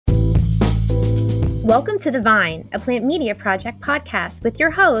Welcome to The Vine, a Plant Media Project podcast with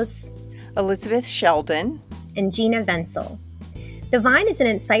your hosts, Elizabeth Sheldon and Gina Wenzel. The Vine is an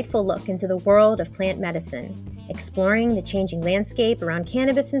insightful look into the world of plant medicine, exploring the changing landscape around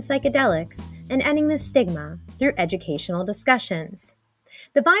cannabis and psychedelics, and ending the stigma through educational discussions.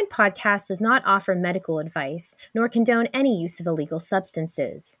 The Vine podcast does not offer medical advice, nor condone any use of illegal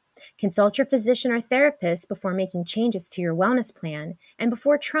substances. Consult your physician or therapist before making changes to your wellness plan and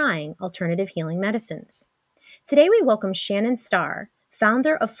before trying alternative healing medicines. Today we welcome Shannon Starr,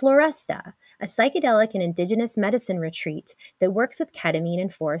 founder of Floresta, a psychedelic and indigenous medicine retreat that works with ketamine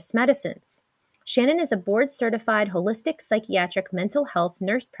and forest medicines. Shannon is a board-certified holistic psychiatric mental health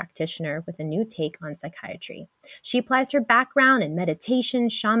nurse practitioner with a new take on psychiatry. She applies her background in meditation,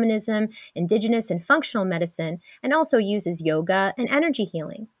 shamanism, indigenous and functional medicine, and also uses yoga and energy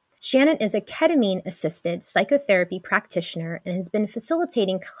healing. Shannon is a ketamine-assisted psychotherapy practitioner and has been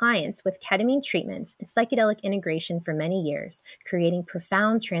facilitating clients with ketamine treatments and psychedelic integration for many years, creating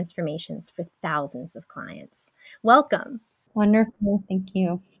profound transformations for thousands of clients. Welcome. Wonderful. Thank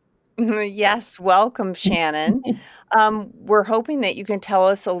you. Yes, welcome, Shannon. We're hoping that you can tell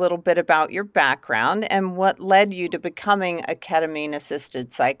us a little bit about your background and what led you to becoming a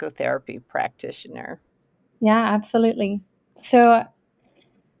ketamine-assisted psychotherapy practitioner. Yeah, absolutely. So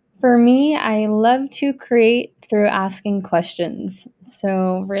for me, I love to create through asking questions.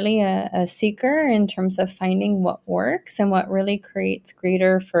 So really a seeker in terms of finding what works and what really creates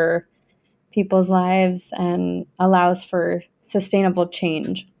greater for people's lives and allows for sustainable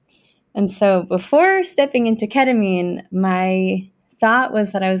change. And so before stepping into ketamine, my thought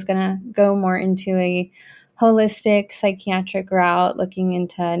was that I was going to go more into a holistic psychiatric route, looking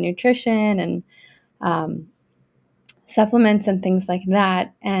into nutrition and supplements and things like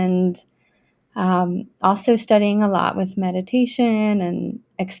that. And also studying a lot with meditation and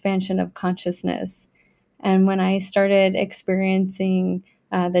expansion of consciousness. And when I started experiencing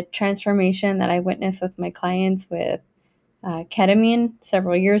the transformation that I witnessed with my clients with ketamine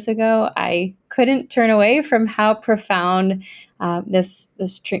several years ago, I couldn't turn away from how profound this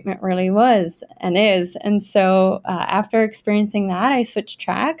treatment really was and is. And so after experiencing that, I switched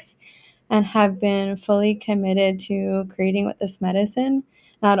tracks and have been fully committed to creating with this medicine.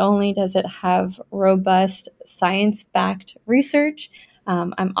 Not only does it have robust science-backed research,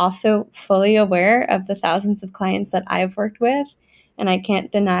 I'm also fully aware of the thousands of clients that I've worked with, and I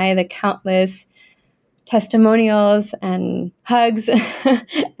can't deny the countless testimonials and hugs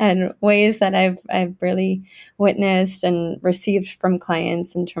and ways that I've really witnessed and received from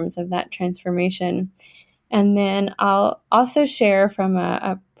clients in terms of that transformation. And then I'll also share from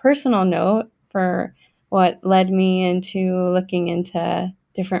a personal note for what led me into looking into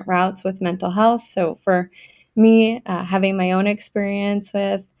different routes with mental health. So for me, having my own experience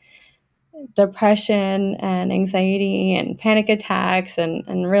with depression and anxiety and panic attacks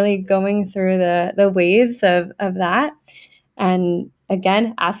and really going through the waves of that. And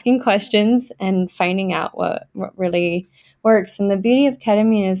again, asking questions and finding out what really works. And the beauty of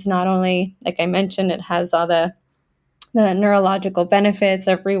ketamine is not only, like I mentioned, it has all the neurological benefits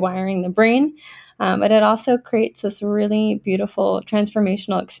of rewiring the brain, but it also creates this really beautiful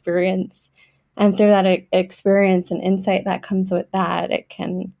transformational experience. And through that experience and insight that comes with that, it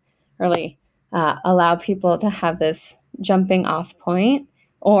can really allow people to have this jumping off point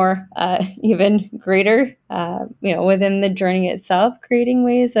or even greater, within the journey itself, creating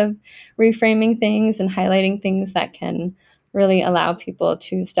ways of reframing things and highlighting things that can really allow people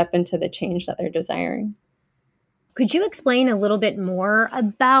to step into the change that they're desiring. Could you explain a little bit more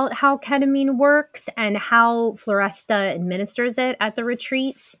about how ketamine works and how Floresta administers it at the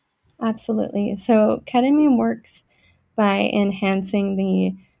retreats? Absolutely. So ketamine works by enhancing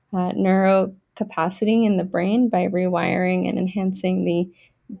the neurocapacity in the brain by rewiring and enhancing the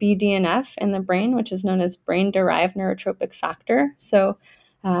BDNF in the brain, which is known as brain-derived neurotropic factor. So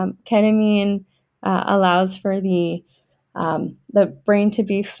ketamine allows for the brain to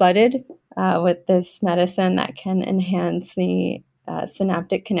be flooded with this medicine that can enhance the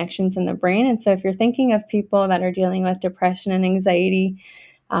synaptic connections in the brain. And so if you're thinking of people that are dealing with depression and anxiety,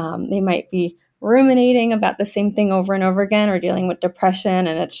 they might be ruminating about the same thing over and over again or dealing with depression,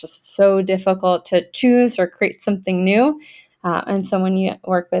 and it's just so difficult to choose or create something new. And so when you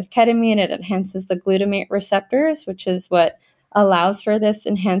work with ketamine, it enhances the glutamate receptors, which is what allows for this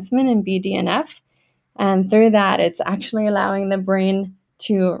enhancement in BDNF. And through that, it's actually allowing the brain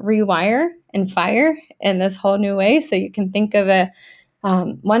to rewire and fire in this whole new way. So you can think of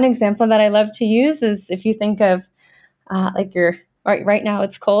one example that I love to use is if you think of like your right now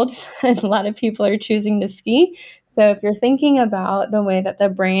it's cold and a lot of people are choosing to ski. So if you're thinking about the way that the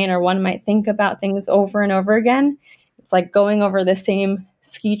brain or one might think about things over and over again, it's like going over the same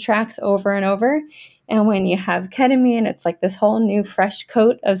ski tracks over and over. And when you have ketamine, it's like this whole new fresh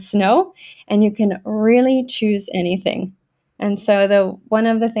coat of snow, and you can really choose anything. And so the one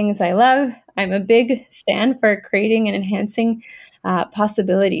of the things I love, I'm a big stand for creating and enhancing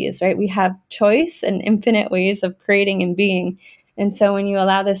possibilities, right? We have choice and infinite ways of creating and being. And so when you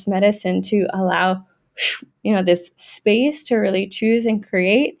allow this medicine to allow, this space to really choose and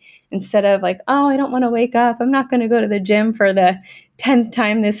create, instead of like, oh, I don't want to wake up, I'm not going to go to the gym for the 10th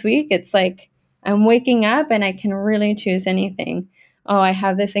time this week. It's like I'm waking up and I can really choose anything. Oh, I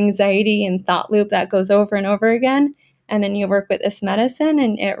have this anxiety and thought loop that goes over and over again. And then you work with this medicine,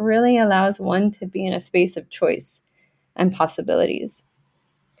 and it really allows one to be in a space of choice and possibilities.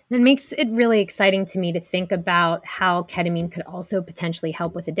 That makes it really exciting to me to think about how ketamine could also potentially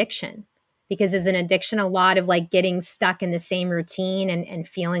help with addiction. Because as an addiction, a lot of like getting stuck in the same routine and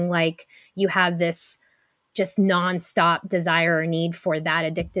feeling like you have this just nonstop desire or need for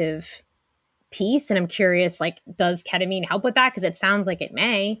that addictive piece. And I'm curious, like, does ketamine help with that? Because it sounds like it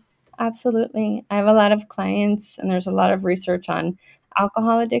may. Absolutely. I have a lot of clients, and there's a lot of research on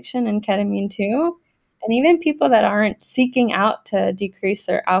alcohol addiction and ketamine too. And even people that aren't seeking out to decrease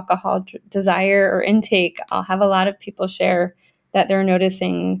their alcohol desire or intake, I'll have a lot of people share that they're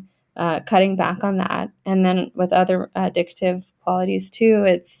noticing cutting back on that. And then with other addictive qualities too,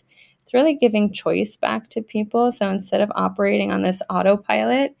 it's really giving choice back to people. So instead of operating on this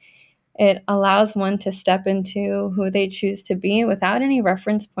autopilot, it allows one to step into who they choose to be without any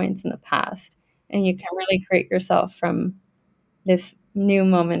reference points in the past. And you can really create yourself from this new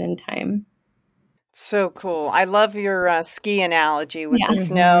moment in time. So cool. I love your ski analogy with the Yeah.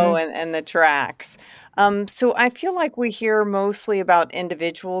 snow Mm-hmm. and the tracks. So I feel like we hear mostly about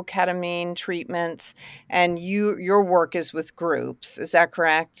individual ketamine treatments, and your work is with groups. Is that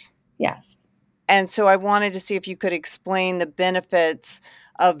correct? Yes. And so I wanted to see if you could explain the benefits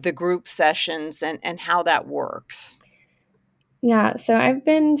of the group sessions and how that works. Yeah. So I've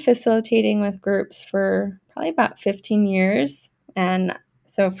been facilitating with groups for probably about 15 years. And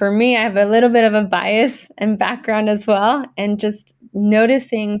so for me, I have a little bit of a bias and background as well. And just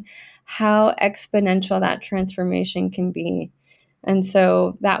noticing how exponential that transformation can be. And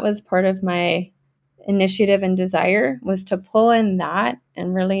so that was part of my initiative and desire, was to pull in that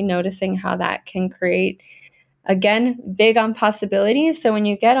and really noticing how that can create, again, big on possibilities. So when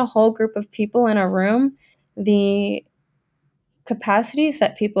you get a whole group of people in a room, the capacities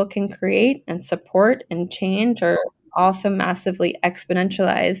that people can create and support and change are also massively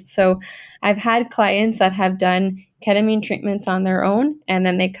exponentialized. So I've had clients that have done ketamine treatments on their own, and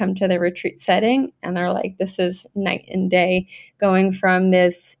then they come to the retreat setting and they're like, this is night and day, going from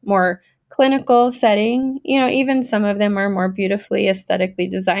this more clinical setting. Even some of them are more beautifully aesthetically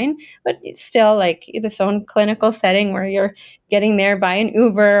designed, but it's still like this own clinical setting where you're getting there by an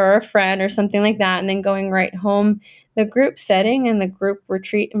Uber or a friend or something like that, and then going right home. The group setting and the group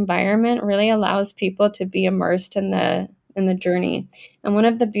retreat environment really allows people to be immersed in the journey. And one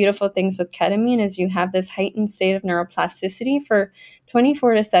of the beautiful things with ketamine is you have this heightened state of neuroplasticity for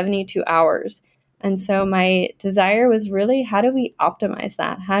 24 to 72 hours. And so my desire was really, how do we optimize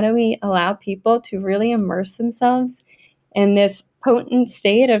that? How do we allow people to really immerse themselves in this potent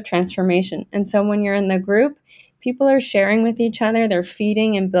state of transformation? And so when you're in the group, people are sharing with each other, they're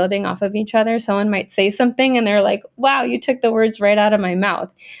feeding and building off of each other. Someone might say something and they're like, wow, you took the words right out of my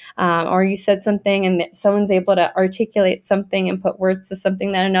mouth. Or you said something and someone's able to articulate something and put words to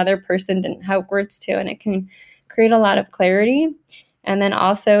something that another person didn't have words to. And it can create a lot of clarity. And then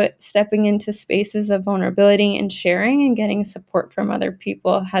also stepping into spaces of vulnerability and sharing and getting support from other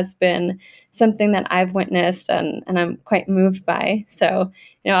people has been something that I've witnessed and I'm quite moved by. So,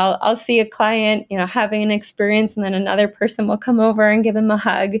 I'll see a client, having an experience, and then another person will come over and give them a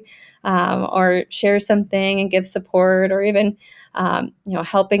hug, or share something and give support, or even,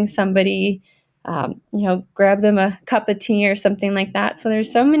 helping somebody, grab them a cup of tea or something like that. So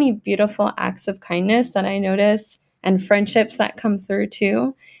there's so many beautiful acts of kindness that I notice, and friendships that come through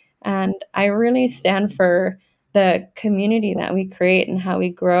too. And I really stand for the community that we create and how we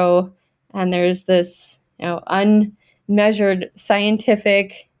grow. And there's this, unmeasured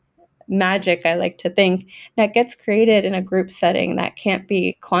scientific magic, I like to think, that gets created in a group setting that can't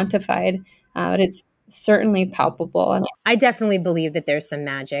be quantified, but it's certainly palpable. And I definitely believe that there's some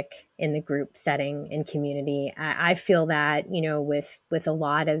magic in the group setting and community. I feel that, with a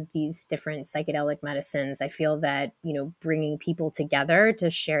lot of these different psychedelic medicines, I feel that, bringing people together to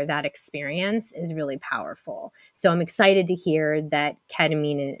share that experience is really powerful. So I'm excited to hear that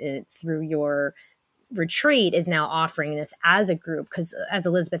ketamine, through your retreat is now offering this as a group, because as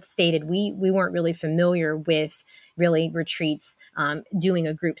Elizabeth stated, we weren't really familiar with really retreats doing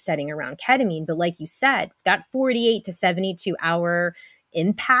a group setting around ketamine. But like you said, that 48 to 72 hour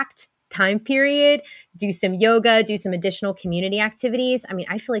impact time period, do some yoga, do some additional community activities. I mean,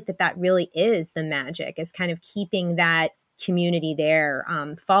 I feel like that really is the magic, is kind of keeping that community there,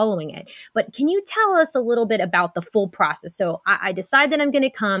 following it. But can you tell us a little bit about the full process? So I decide that I'm going to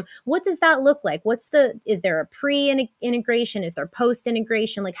come. What does that look like? Is there a pre-integration? Is there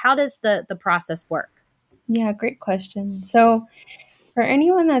post-integration? Like, how does the process work? Yeah, great question. So for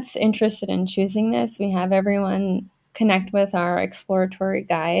anyone that's interested in choosing this, we have everyone connect with our exploratory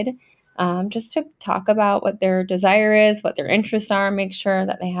guide, just to talk about what their desire is, what their interests are, make sure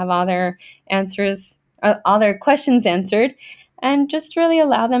that they have all their answers, all their questions answered, and just really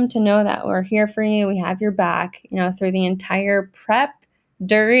allow them to know that we're here for you. We have your back, through the entire prep,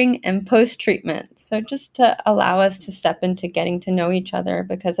 during, and post treatment. So just to allow us to step into getting to know each other,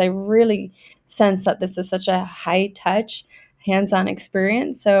 because I really sense that this is such a high touch, hands-on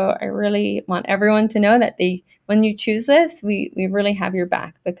experience. So I really want everyone to know that when you choose this, we really have your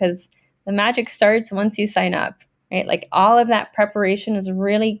back, because the magic starts once you sign up, right? Like, all of that preparation is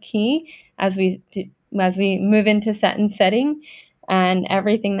really key as we move into set and setting, and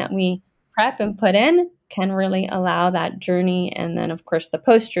everything that we prep and put in can really allow that journey, and then of course the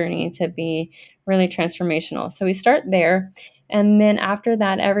post journey, to be really transformational. So we start there. And then after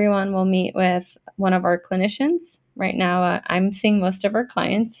that, everyone will meet with one of our clinicians. Right now, I'm seeing most of our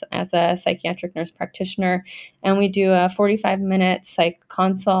clients as a psychiatric nurse practitioner, and we do a 45-minute psych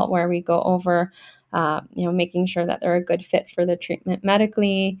consult where we go over, making sure that they're a good fit for the treatment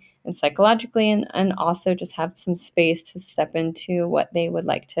medically and psychologically, and also just have some space to step into what they would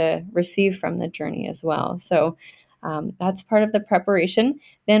like to receive from the journey as well. So that's part of the preparation.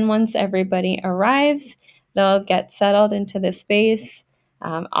 Then once everybody arrives, they'll get settled into the space.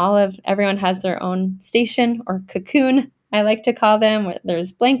 Everyone has their own station, or cocoon, I like to call them, where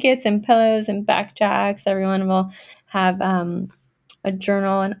there's blankets and pillows and backjacks. Everyone will have a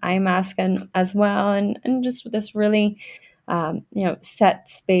journal and eye mask as well, and just this really set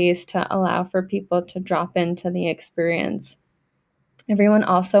space to allow for people to drop into the experience. Everyone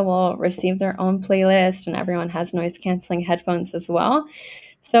also will receive their own playlist, and everyone has noise canceling headphones as well.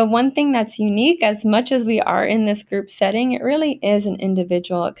 So one thing that's unique, as much as we are in this group setting, it really is an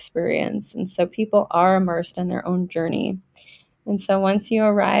individual experience. And so people are immersed in their own journey. And so once you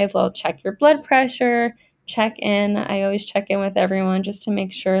arrive, we'll check your blood pressure, check in. I always check in with everyone just to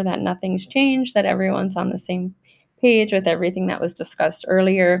make sure that nothing's changed, that everyone's on the same page with everything that was discussed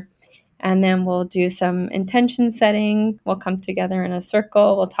earlier. And then we'll do some intention setting. We'll come together in a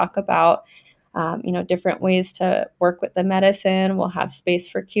circle. We'll talk about different ways to work with the medicine. We'll have space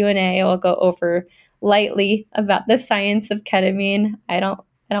for Q&A. We'll go over lightly about the science of ketamine. I don't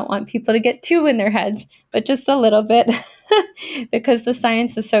want people to get too in their heads, but just a little bit, because the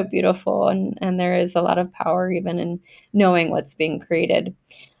science is so beautiful, and there is a lot of power even in knowing what's being created.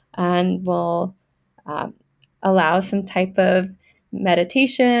 And we'll allow some type of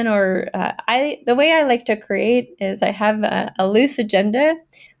meditation, or the way I like to create is I have a loose agenda,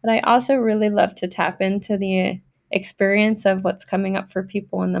 but I also really love to tap into the experience of what's coming up for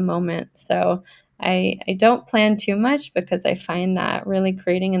people in the moment. So I don't plan too much, because I find that really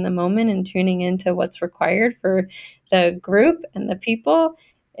creating in the moment and tuning into what's required for the group and the people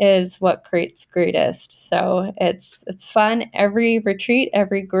is what creates greatest. So it's fun. Every retreat,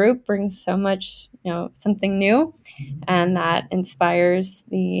 every group brings so much, something new, and that inspires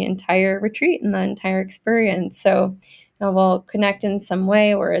the entire retreat and the entire experience. So we'll connect in some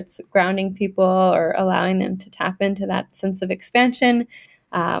way where it's grounding people or allowing them to tap into that sense of expansion.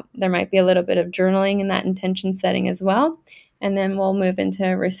 There might be a little bit of journaling in that intention setting as well. And then we'll move into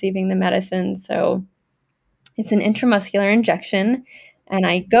receiving the medicine. So it's an intramuscular injection, and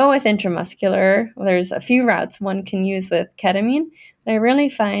I go with intramuscular. Well, there's a few routes one can use with ketamine, but I really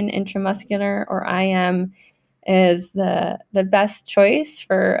find intramuscular, or IM, is the best choice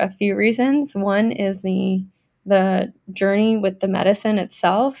for a few reasons. One is the journey with the medicine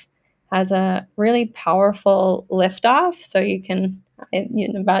itself has a really powerful liftoff. So you can,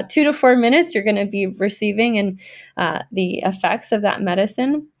 in about 2 to 4 minutes, you're going to be receiving the effects of that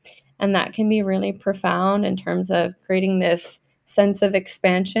medicine. And that can be really profound in terms of creating this sense of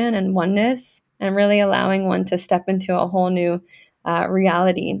expansion and oneness, and really allowing one to step into a whole new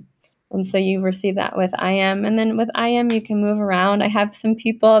reality. And so you receive that with IM. And then with IM, you can move around. I have some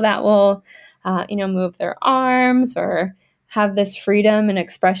people that will, move their arms or have this freedom and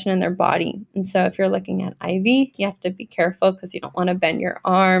expression in their body. And so if you're looking at IV, you have to be careful because you don't want to bend your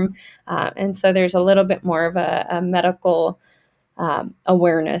arm. And so there's a little bit more of a medical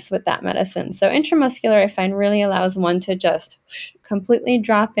awareness with that medicine. So intramuscular, I find, really allows one to just completely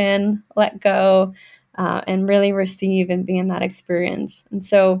drop in, let go, and really receive and be in that experience. And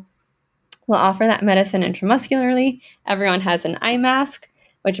so we'll offer that medicine intramuscularly. Everyone has an eye mask,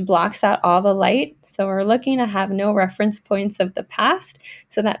 which blocks out all the light. So we're looking to have no reference points of the past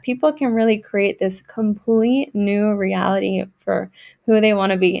so that people can really create this complete new reality for who they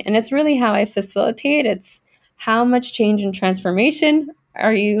want to be. And it's really how I facilitate. It's how much change and transformation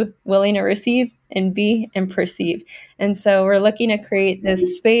are you willing to receive and be and perceive? And so we're looking to create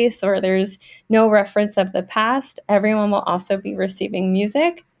this space where there's no reference of the past. Everyone will also be receiving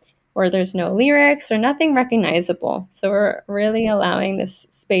music where there's no lyrics or nothing recognizable. So we're really allowing this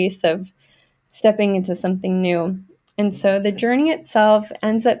space of stepping into something new. And so the journey itself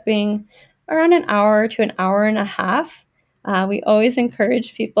ends up being around an hour to an hour and a half. We always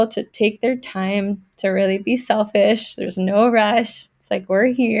encourage people to take their time, to really be selfish. There's no rush. It's like, we're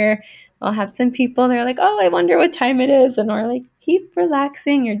here. We'll have some people, they're like, oh, I wonder what time it is. And we're like, keep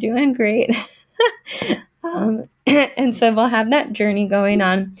relaxing. You're doing great. And so we'll have that journey going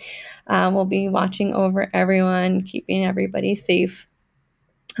on. We'll be watching over everyone, keeping everybody safe.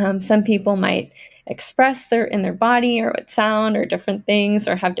 Some people might express in their body or with sound or different things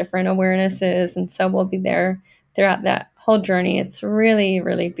or have different awarenesses. And so we'll be there throughout that whole journey. It's really,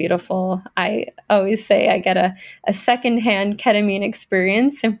 really beautiful. I always say I get a secondhand ketamine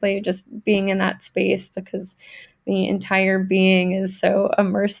experience simply just being in that space because the entire being is so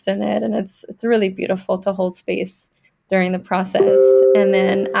immersed in it. And it's really beautiful to hold space during the process. And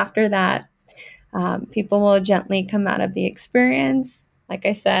then after that, people will gently come out of the experience. Like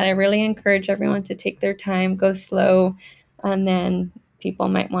I said, I really encourage everyone to take their time, go slow, and then people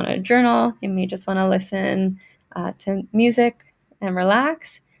might want to journal. They may just want to listen to music and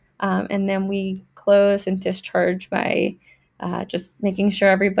relax. And then we close and discharge by just making sure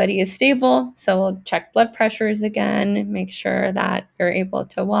everybody is stable. So we'll check blood pressures again, make sure that you're able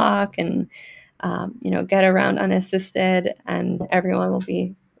to walk and get around unassisted, and everyone will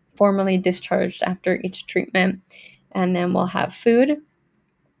be formally discharged after each treatment. And then we'll have food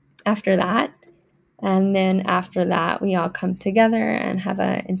after that. And then after that, we all come together and have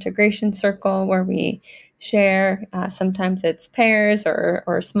an integration circle where we share. Sometimes it's pairs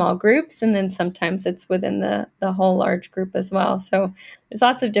or small groups, and then sometimes it's within the whole large group as well. So there's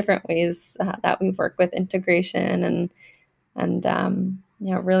lots of different ways that we work with integration and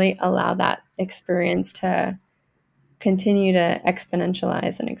really allow that experience to continue to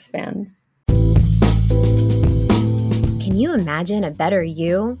exponentialize and expand. Can you imagine a better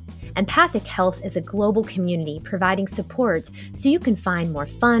you? Empathic Health is a global community providing support so you can find more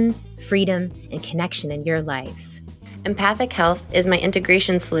fun, freedom, and connection in your life. Empathic Health is my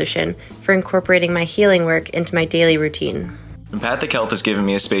integration solution for incorporating my healing work into my daily routine. Empathic Health has given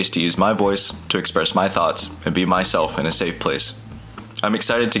me a space to use my voice, to express my thoughts, and be myself in a safe place. I'm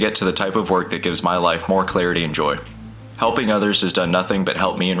excited to get to the type of work that gives my life more clarity and joy. Helping others has done nothing but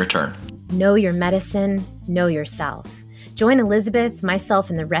help me in return. Know your medicine, know yourself. Join Elizabeth, myself,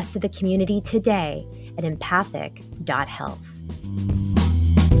 and the rest of the community today at empathic.health.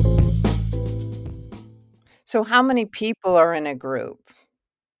 So how many people are in a group?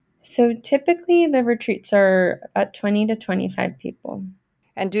 So typically the retreats are at 20 to 25 people.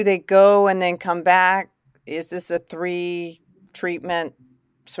 And do they go and then come back? Is this a 3 treatment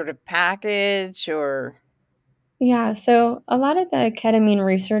sort of package or? Yeah, so a lot of the ketamine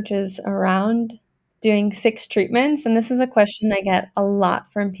research is around doing 6 treatments. And this is a question I get a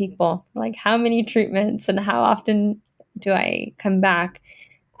lot from people, like how many treatments and how often do I come back?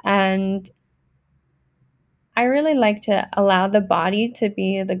 And I really like to allow the body to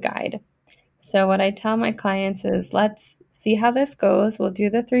be the guide. So what I tell my clients is, let's see how this goes. We'll do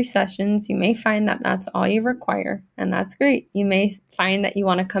the 3 sessions. You may find that that's all you require, and that's great. You may find that you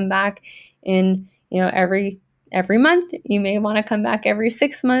want to come back in, every month. You may want to come back every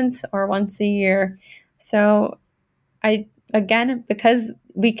 6 months or once a year. So because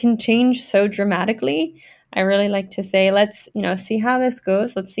we can change so dramatically, I really like to say, let's, see how this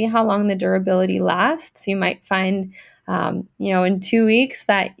goes. Let's see how long the durability lasts. You might find, in 2 weeks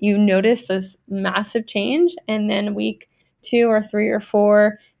that you notice this massive change. And then week 2 or 3 or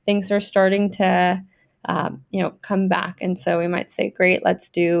 4, things are starting to, come back. And so we might say, great, let's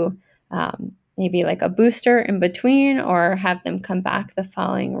do maybe like a booster in between or have them come back the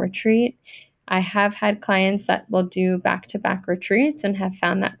following retreat. I have had clients that will do back-to-back retreats and have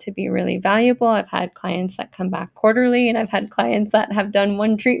found that to be really valuable. I've had clients that come back quarterly, and I've had clients that have done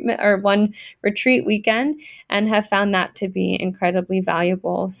one treatment or one retreat weekend and have found that to be incredibly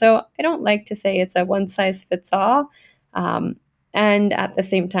valuable. So I don't like to say it's a one-size-fits-all. And at the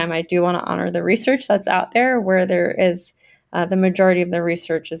same time, I do want to honor the research that's out there, where there is the majority of the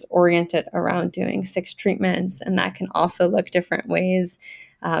research is oriented around doing 6 treatments, and that can also look different ways.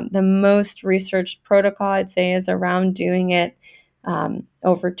 The most researched protocol, I'd say, is around doing it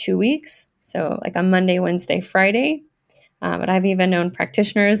over 2 weeks. So like a Monday, Wednesday, Friday. But I've even known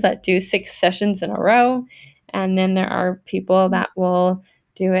practitioners that do 6 sessions in a row. And then there are people that will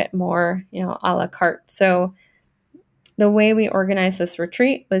do it more, a la carte. So the way we organized this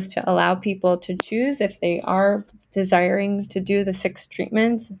retreat was to allow people to choose if they are desiring to do the 6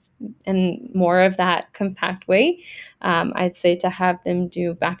 treatments in more of that compact way. I'd say to have them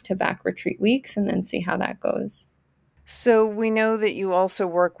do back-to-back retreat weeks and then see how that goes. So we know that you also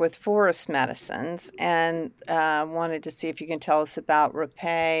work with forest medicines, and wanted to see if you can tell us about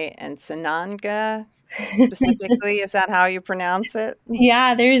Rapé and Sananga specifically. Is that how you pronounce it?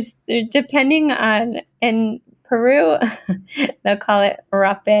 Yeah, there's depending on, in Peru, they'll call it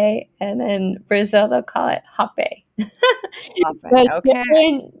rapé, and in Brazil, they'll call it hape. So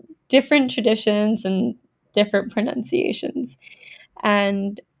Okay. different traditions and different pronunciations.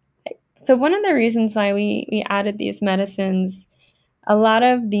 And so one of the reasons why we added these medicines, a lot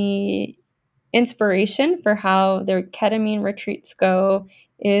of the inspiration for how their ketamine retreats go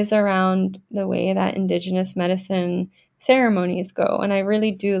is around the way that indigenous medicine ceremonies go. And I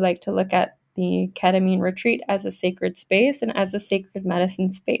really do like to look at the ketamine retreat as a sacred space and as a sacred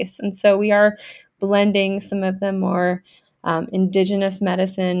medicine space. And so we are blending some of the more indigenous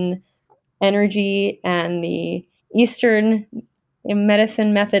medicine energy and the Eastern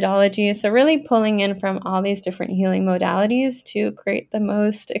medicine methodology. So really pulling in from all these different healing modalities to create the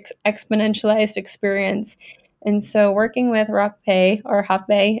most exponentialized experience. And so working with Rapé or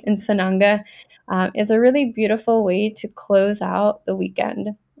Hape and Sananga is a really beautiful way to close out the weekend.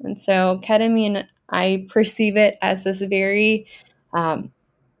 And so ketamine, I perceive it as this very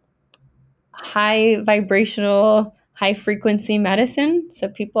high vibrational, high frequency medicine. So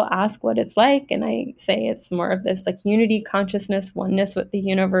people ask what it's like, and I say it's more of this like unity consciousness, oneness with the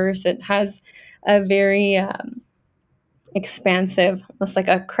universe. It has a very expansive, almost like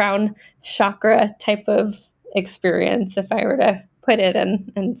a crown chakra type of experience, if I were to put it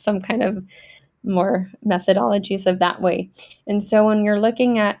in some kind of more methodologies of that way. And so when you're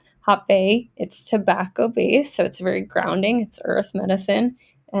looking at Hape, it's tobacco based, so it's very grounding, it's earth medicine.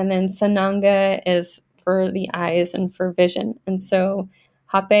 And then Sananga is for the eyes and for vision. And so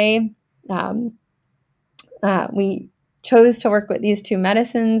Hape, we chose to work with these 2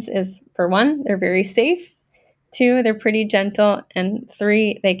 medicines is, for one, they're very safe. 2, they're pretty gentle. And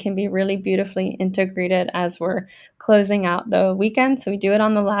 3, they can be really beautifully integrated as we're closing out the weekend. So we do it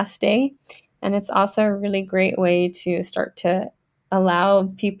on the last day. And it's also a really great way to start to allow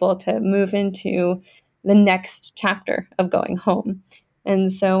people to move into the next chapter of going home.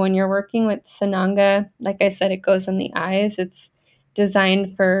 And so when you're working with Sananga, like I said, it goes in the eyes. It's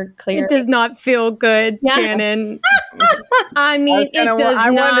designed for clarity. It does not feel good, Shannon. I mean, it does I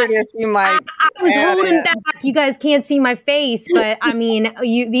not. wondered if you might. I was holding back. You guys can't see my face, but I mean,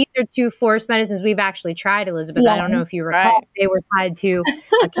 these are 2 forest medicines we've actually tried, Elizabeth. Yes. I don't know if you recall. Right. They were tied to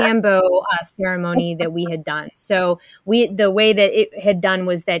a Kambo ceremony that we had done. So the way that it had done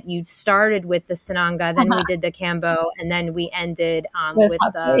was that you started with the Sananga, then we did the Kambo, and then we ended with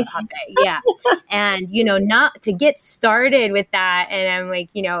the Hape. Yeah. And, not to get started with that. And I'm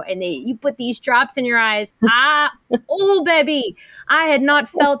like, and you put these drops in your eyes. Oh, baby, I had not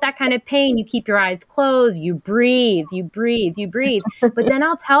felt that kind of pain. You keep your eyes closed, you breathe. But then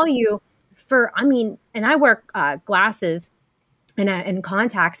I'll tell you, and I wear glasses and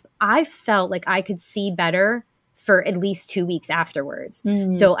contacts. I felt like I could see better for at least 2 weeks afterwards.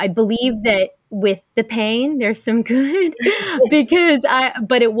 So I believe that with the pain, there's some good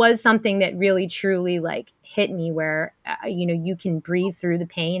but it was something that really truly like hit me where, you can breathe through the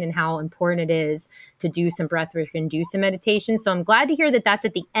pain and how important it is to do some breath work and do some meditation. So I'm glad to hear that that's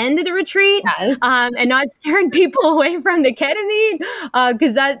at the end of the retreat, yes. And not scaring people away from the ketamine.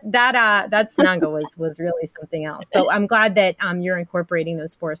 Cause that Sananga was really something else, but I'm glad that, you're incorporating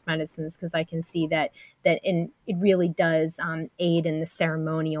those forest medicines. Cause I can see that it really does, aid in the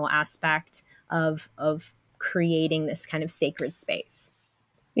ceremonial aspect of creating this kind of sacred space.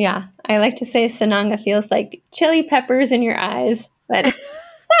 Yeah, I like to say Sananga feels like chili peppers in your eyes, but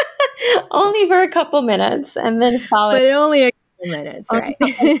only for a couple minutes, and then followed. But only a minutes, Oh, right?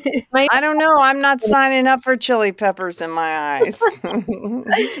 I don't know. I'm not signing up for chili peppers in my eyes.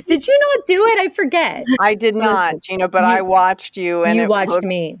 Did you not do it? I forget. I did not, Listen, Gina, but I watched you and you it watched looked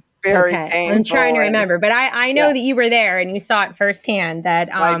me. very Okay. I'm trying painful. to And remember, but I know yeah, that you were there and you saw it firsthand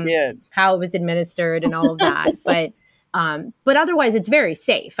that I did. how it was administered and all of that. But otherwise it's very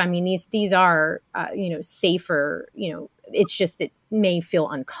safe. I mean, these are safer, it's just it may feel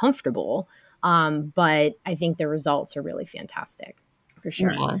uncomfortable. But I think the results are really fantastic for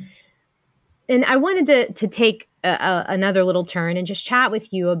sure. Yeah. And I wanted to take another little turn and just chat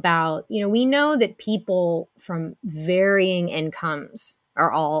with you about, we know that people from varying incomes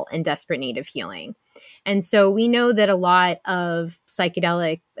are all in desperate need of healing. And so we know that a lot of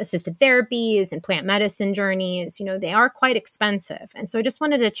psychedelic assisted therapies and plant medicine journeys, they are quite expensive. And so I just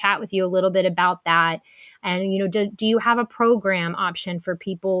wanted to chat with you a little bit about that. And, do you have a program option for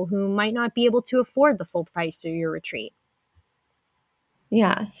people who might not be able to afford the full price of your retreat?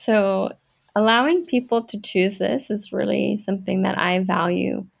 Yeah. So allowing people to choose this is really something that I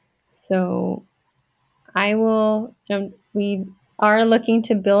value. So we are looking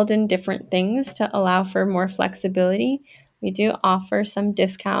to build in different things to allow for more flexibility. We do offer some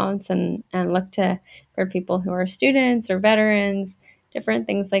discounts and look for people who are students or veterans, different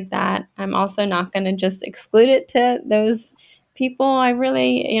things like that. I'm also not going to just exclude it to those people. I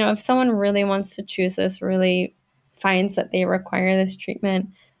really, if someone really wants to choose this, really finds that they require this treatment,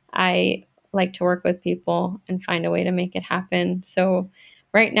 I like to work with people and find a way to make it happen. So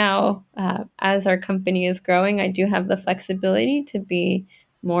right now, as our company is growing, I do have the flexibility to be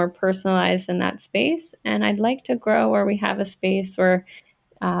more personalized in that space. And I'd like to grow where we have a space where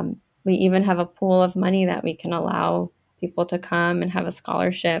we even have a pool of money that we can allow people to come and have a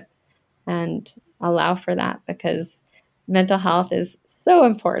scholarship and allow for that, because mental health is so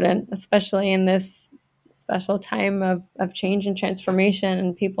important, especially in this special time of change and transformation.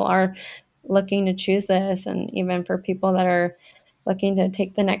 And people are looking to choose this. And even for people that are looking to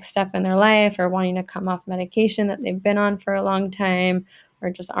take the next step in their life or wanting to come off medication that they've been on for a long time, or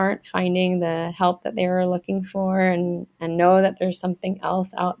just aren't finding the help that they were looking for, and know that there's something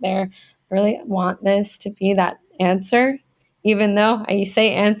else out there. I really want this to be that answer, even though I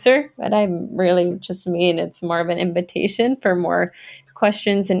say answer, but I really just mean it's more of an invitation for more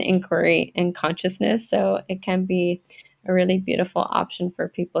questions and inquiry and consciousness. So it can be a really beautiful option for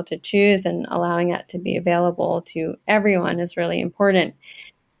people to choose, and allowing that to be available to everyone is really important.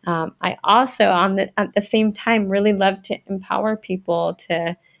 I also, at the same time, really love to empower people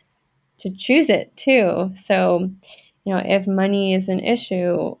to choose it too. So, if money is an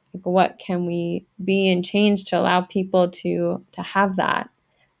issue, like, what can we be and change to allow people to have that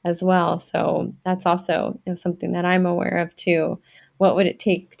as well? So that's also something that I'm aware of too. What would it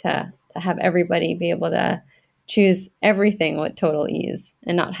take to have everybody be able to choose everything with total ease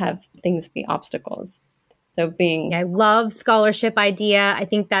and not have things be obstacles? So I love scholarship idea. I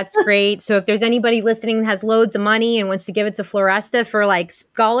think that's great. So if there's anybody listening that has loads of money and wants to give it to Floresta for like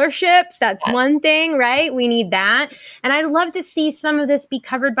scholarships, that's one thing, right? We need that. And I'd love to see some of this be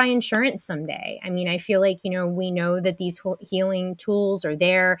covered by insurance someday. I mean, I feel like, we know that these healing tools are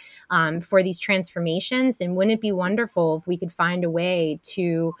there for these transformations. And wouldn't it be wonderful if we could find a way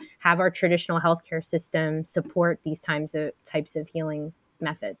to have our traditional healthcare system support these types of healing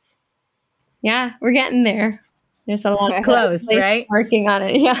methods? Yeah, we're getting there. There's a lot of Close, right? working on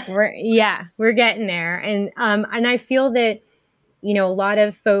it. Yeah. We're getting there. And I feel that, a lot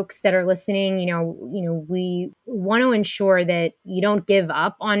of folks that are listening, we want to ensure that you don't give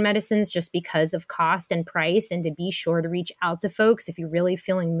up on medicines just because of cost and price, and to be sure to reach out to folks if you're really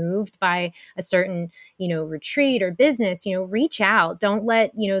feeling moved by a certain, retreat or business, reach out. Don't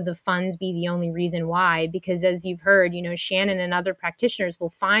let, the funds be the only reason why, because as you've heard, Shannon and other practitioners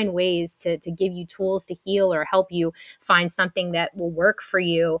will find ways to give you tools to heal or help you find something that will work for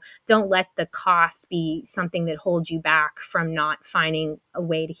you. Don't let the cost be something that holds you back from not finding a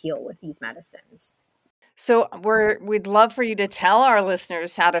way to heal with these medicines. So we'd love for you to tell our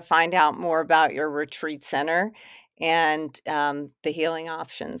listeners how to find out more about your retreat center and the healing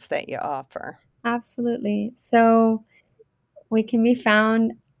options that you offer. Absolutely. So we can be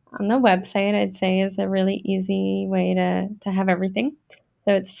found on the website, I'd say, is a really easy way to have everything.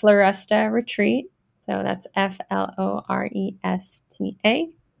 So it's Floresta Retreat. So that's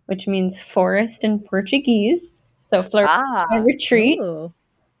Floresta, which means forest in Portuguese. So Floresta Retreat. Ooh.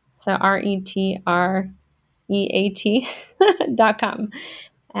 So RETREAT.com.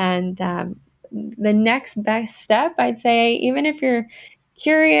 And the next best step, I'd say, even if you're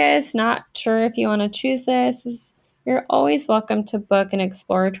curious, not sure if you want to choose this, is you're always welcome to book an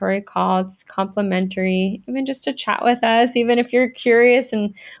exploratory call. It's complimentary, even just to chat with us, even if you're curious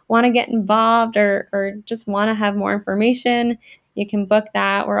and want to get involved or just want to have more information, you can book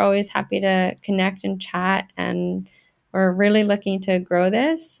that. We're always happy to connect and chat, and we're really looking to grow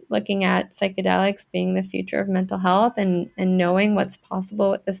this, looking at psychedelics being the future of mental health and knowing what's possible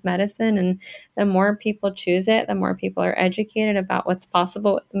with this medicine. And the more people choose it, the more people are educated about what's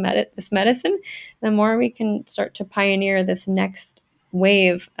possible with this medicine, the more we can start to pioneer this next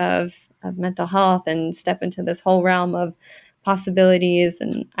wave of mental health and step into this whole realm of possibilities.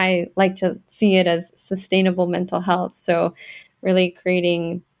 And I like to see it as sustainable mental health. So really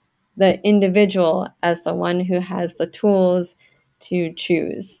creating the individual as the one who has the tools to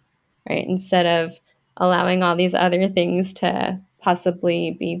choose, right? Instead of allowing all these other things to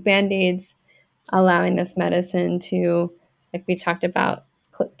possibly be band-aids, allowing this medicine to, like we talked about,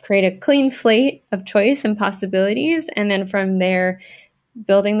 create a clean slate of choice and possibilities, and then from there,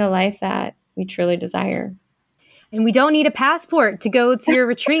 building the life that we truly desire. And we don't need a passport to go to your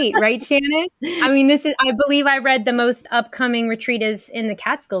retreat, right, Shannon? I mean, I believe I read the most upcoming retreat is in the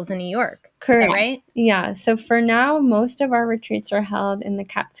Catskills in New York. Correct. Is that right? Yeah. So for now, most of our retreats are held in the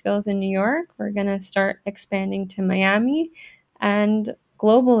Catskills in New York. We're going to start expanding to Miami, and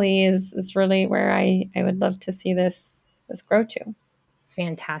globally is really where I would love to see this grow to. It's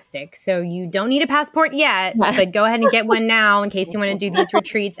fantastic. So you don't need a passport yet, but go ahead and get one now in case you want to do these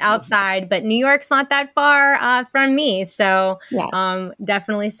retreats outside. But New York's not that far from me. So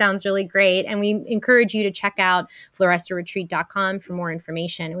definitely sounds really great. And we encourage you to check out florestaretreat.com for more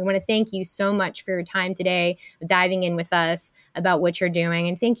information. We want to thank you so much for your time today, diving in with us about what you're doing.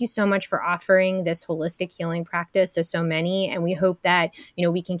 And thank you so much for offering this holistic healing practice to so many. And we hope that,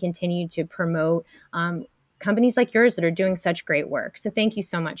 we can continue to promote companies like yours that are doing such great work. So thank you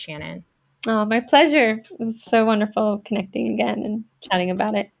so much, Shannon. Oh, my pleasure. It was so wonderful connecting again and chatting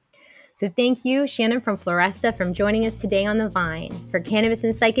about it. So thank you, Shannon from Floresta, for joining us today on The Vine. For cannabis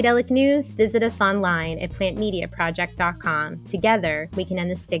and psychedelic news, visit us online at plantmediaproject.com. Together, we can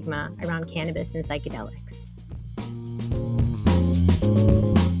end the stigma around cannabis and psychedelics.